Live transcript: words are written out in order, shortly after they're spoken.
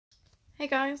Hey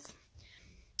guys,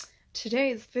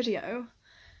 today's video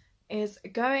is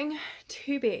going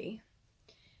to be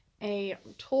a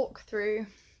talk through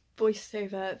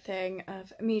voiceover thing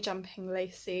of me jumping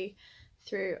Lacey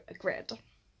through a grid.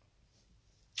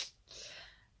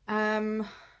 I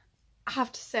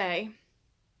have to say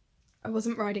I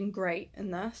wasn't riding great in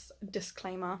this.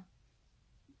 Disclaimer,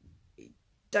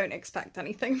 don't expect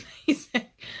anything amazing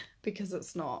because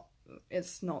it's not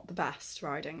the best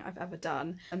riding I've ever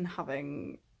done, and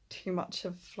having too much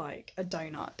of like a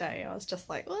donut day, I was just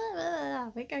like,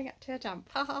 we're going up to a jump,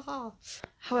 ha ha ha.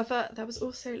 However, there was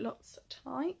also lots to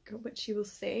like, which you will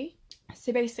see.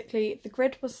 So basically the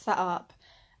grid was set up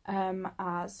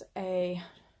as a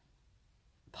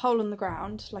pole on the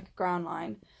ground, like a ground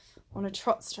line, on a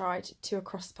trot stride to a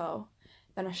cross pole,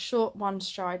 then a short one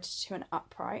stride to an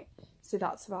upright, so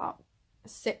that's about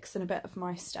 6 and a bit of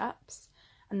my steps.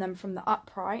 And then from the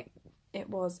upright, it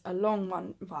was a long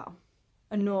one, well,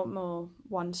 a normal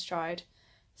one stride,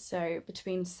 so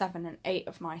between 7 and 8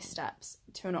 of my steps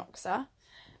to an oxer.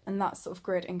 And that sort of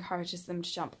grid encourages them to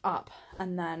jump up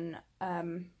and then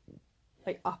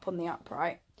like up on the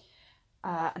upright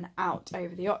and out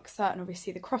over the oxer. And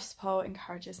obviously the cross pole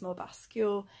encourages more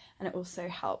bascule, and it also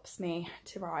helps me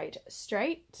to ride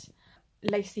straight.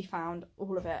 Lacey found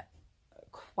all of it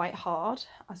quite hard,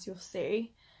 as you'll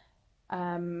see.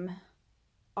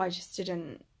 I just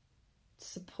didn't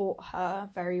support her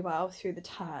very well through the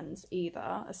turns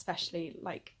either, especially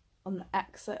like on the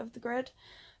exit of the grid,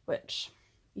 which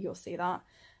you'll see that.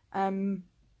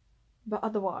 But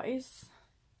otherwise,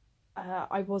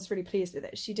 I was really pleased with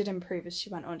it. She did improve as she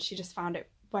went on. She just found it,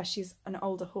 where she's an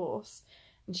older horse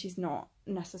and she's not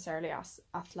necessarily as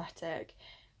athletic,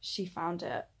 she found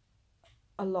it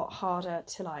a lot harder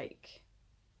to like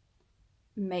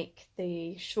make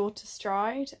the shorter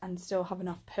stride and still have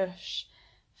enough push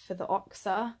for the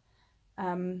oxer.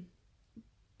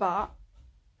 But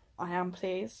I am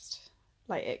pleased,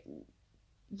 like it,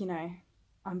 you know,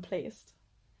 I'm pleased,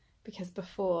 because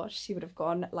before she would have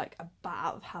gone like a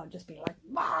bat of hell, just be like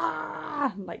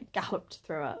wah, and like galloped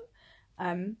through it.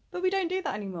 But we don't do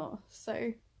that anymore,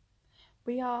 so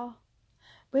we're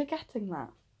getting that.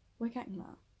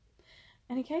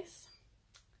 Any case,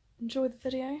 enjoy the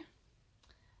video.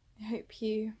 I hope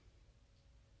you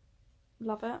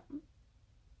love it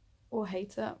or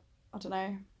hate it. I don't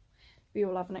know. We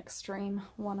all have an extreme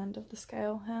one end of the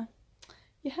scale here.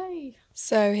 Yay!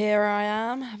 So here I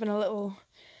am having a little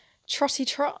trotty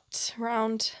trot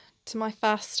round to my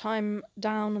first time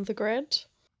down on the grid.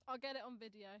 I'll get it on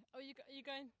video. Oh, are you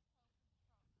going?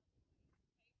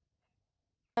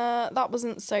 That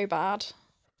wasn't so bad.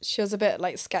 She was a bit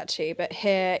like sketchy, but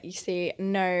here you see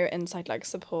no inside leg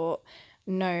support,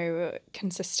 no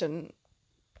consistent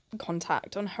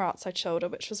contact on her outside shoulder,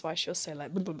 which was why she was so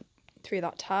like through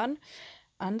that turn.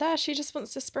 And there she just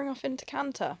wants to spring off into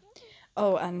canter.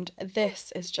 Oh, and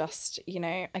this is just, you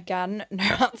know, again, no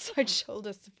outside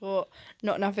shoulder support,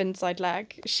 not enough inside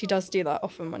leg. She does do that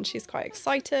often when she's quite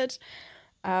excited.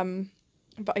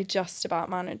 But I just about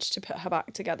managed to put her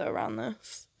back together around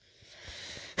this.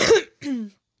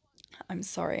 I'm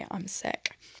sorry, I'm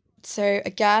sick. So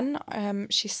again,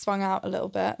 she swung out a little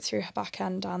bit through her back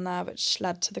end down there, which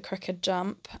led to the crooked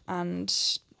jump,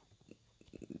 and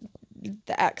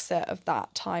the exit of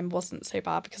that time wasn't so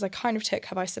bad because I kind of took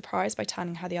her by surprise by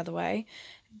turning her the other way.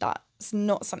 That's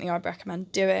not something I'd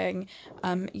recommend doing.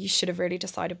 You should have really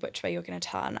decided which way you're going to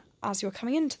turn as you're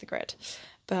coming into the grid.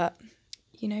 But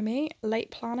you know me, late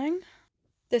planning.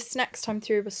 This next time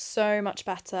through was so much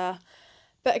better.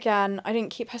 But again, I didn't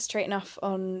keep her straight enough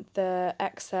on the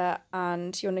exit,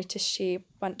 and you'll notice she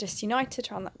went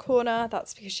disunited around that corner.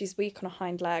 That's because she's weak on a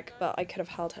hind leg, but I could have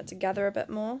held her together a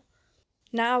bit more.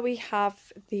 Now we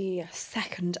have the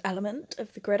second element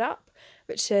of the grid up,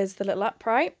 which is the little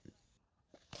upright.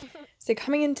 So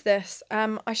coming into this,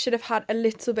 I should have had a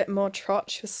little bit more trot.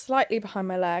 She was slightly behind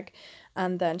my leg,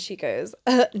 and then she goes,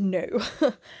 no.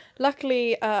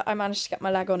 Luckily, I managed to get my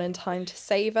leg on in time to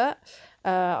save it.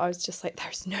 I was just like,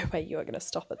 there's no way you are going to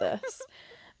stop at this.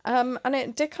 And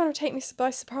it did kind of take me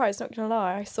by surprise, not going to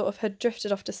lie. I sort of had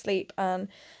drifted off to sleep and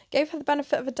gave her the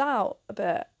benefit of a doubt a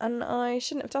bit, and I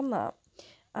shouldn't have done that.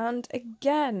 And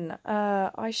again,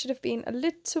 I should have been a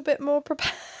little bit more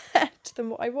prepared than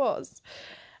what I was.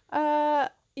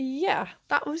 Yeah,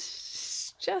 that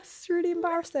was just really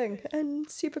embarrassing and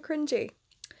super cringy.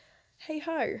 Hey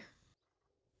ho.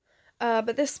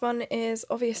 But this one is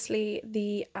obviously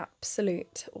the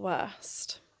absolute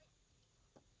worst.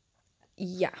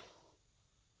 Yeah,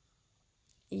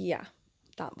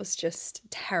 that was just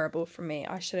terrible from me.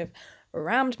 I should have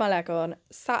rammed my leg on,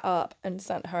 sat up and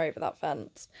sent her over that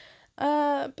fence.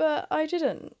 but I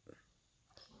didn't.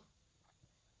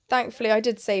 Thankfully, I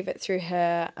did save it through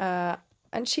here,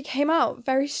 and she came out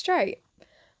very straight,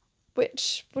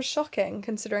 which was shocking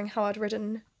considering how I'd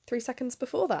ridden 3 seconds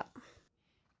before that.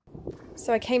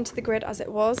 So I came to the grid as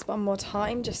it was one more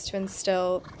time just to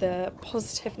instill the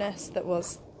positiveness that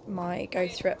was my go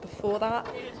through it before that.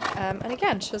 And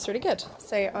again, she was really good.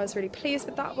 So I was really pleased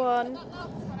with that one.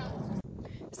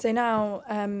 So now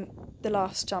the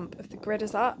last jump of the grid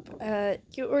is up.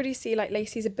 You already see like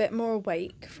Lacey's a bit more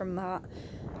awake from that.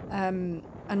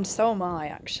 And so am I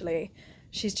actually.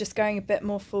 She's just going a bit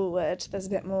more forward. There's a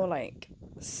bit more like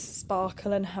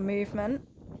sparkle in her movement.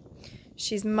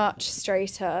 She's much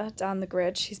straighter down the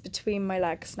grid. She's between my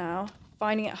legs now.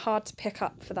 Finding it hard to pick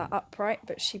up for that upright,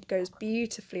 but she goes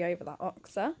beautifully over that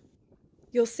oxer.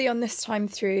 You'll see on this time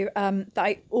through that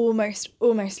I almost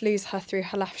lose her through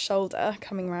her left shoulder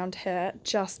coming around here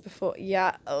just before,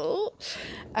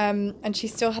 and she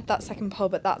still had that second pole,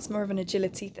 but that's more of an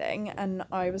agility thing, and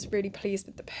I was really pleased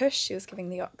with the push she was giving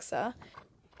the oxer.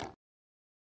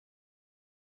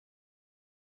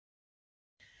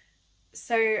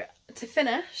 So to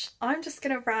finish, I'm just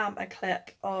going to ram a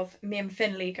clip of me and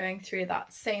Finley going through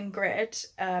that same grid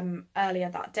earlier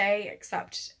that day,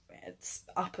 except it's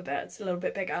up a bit, it's a little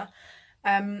bit bigger,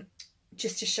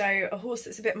 just to show a horse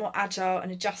that's a bit more agile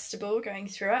and adjustable going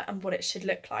through it and what it should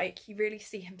look like. You really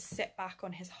see him sit back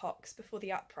on his hocks before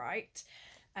the upright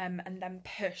and then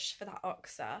push for that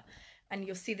oxer, and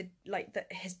you'll see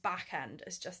his back end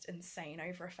is just insane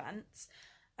over a fence.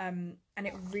 And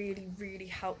it really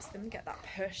helps them get that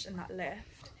push and that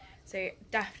lift. So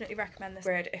definitely recommend this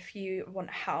grid if you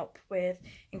want help with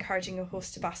encouraging your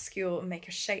horse to bascule and make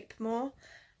a shape more.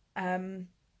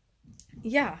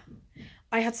 Yeah,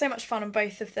 I had so much fun on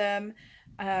both of them.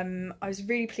 I was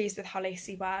really pleased with how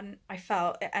Lacey went. I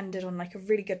felt it ended on like a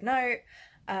really good note,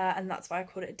 and that's why I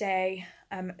called it a day.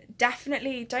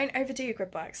 Definitely don't overdo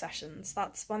Gridwork sessions.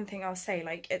 That's one thing I'll say.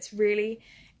 Like, it's really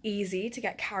easy to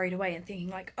get carried away and thinking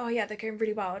like, oh yeah, they're going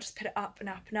really well, I'll just put it up and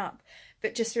up and up.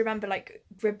 But just remember, like,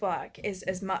 Gridwork is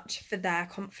as much for their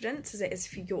confidence as it is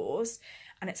for yours,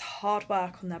 and it's hard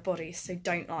work on their bodies, so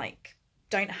don't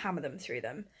hammer them through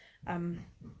them.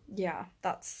 Yeah,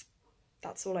 that's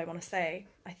all I want to say,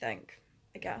 I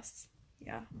guess.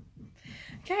 Yeah.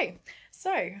 Okay,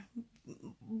 so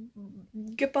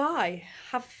goodbye.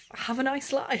 Have a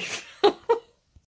nice life.